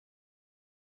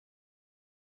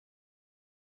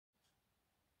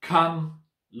Come,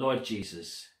 Lord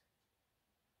Jesus.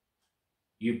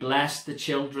 You blessed the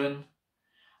children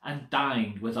and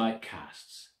dined with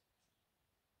outcasts,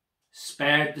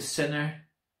 spared the sinner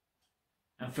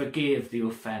and forgave the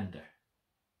offender.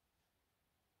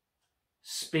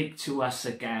 Speak to us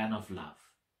again of love.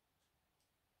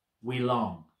 We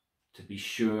long to be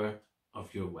sure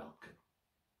of your welcome.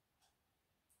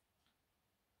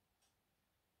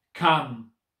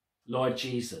 Come, Lord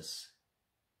Jesus.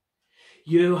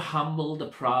 You humbled the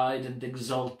proud and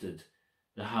exalted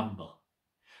the humble,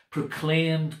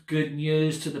 proclaimed good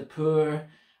news to the poor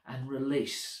and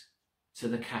release to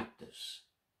the captives.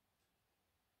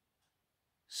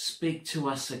 Speak to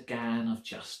us again of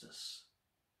justice.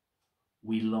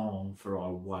 We long for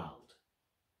our world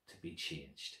to be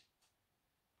changed.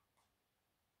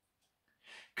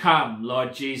 Come,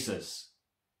 Lord Jesus.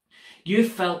 You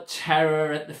felt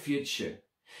terror at the future.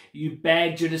 You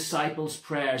begged your disciples'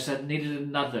 prayers and needed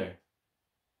another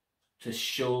to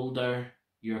shoulder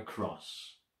your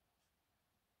cross.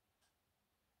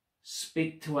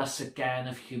 Speak to us again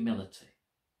of humility.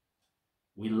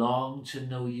 We long to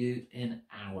know you in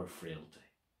our frailty.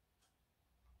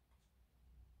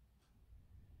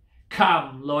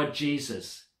 Come, Lord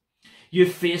Jesus. You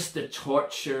faced the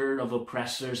torture of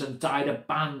oppressors and died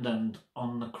abandoned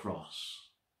on the cross.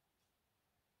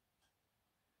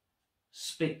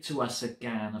 Speak to us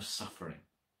again of suffering.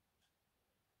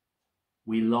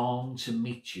 We long to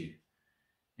meet you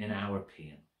in our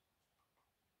pain.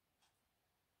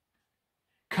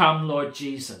 Come, Lord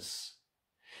Jesus.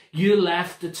 You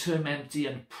left the tomb empty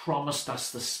and promised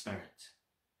us the Spirit.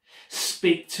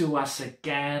 Speak to us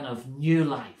again of new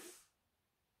life.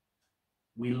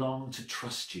 We long to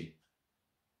trust you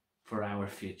for our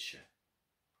future.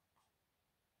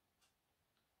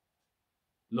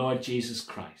 Lord Jesus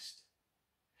Christ,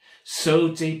 so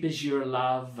deep is your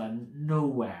love and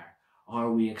nowhere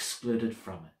are we excluded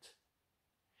from it.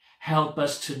 Help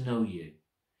us to know you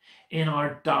in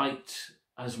our doubt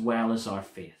as well as our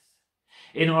faith,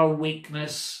 in our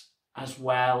weakness as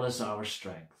well as our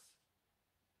strength,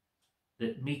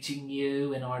 that meeting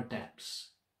you in our depths,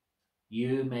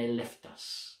 you may lift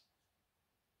us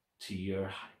to your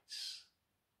height.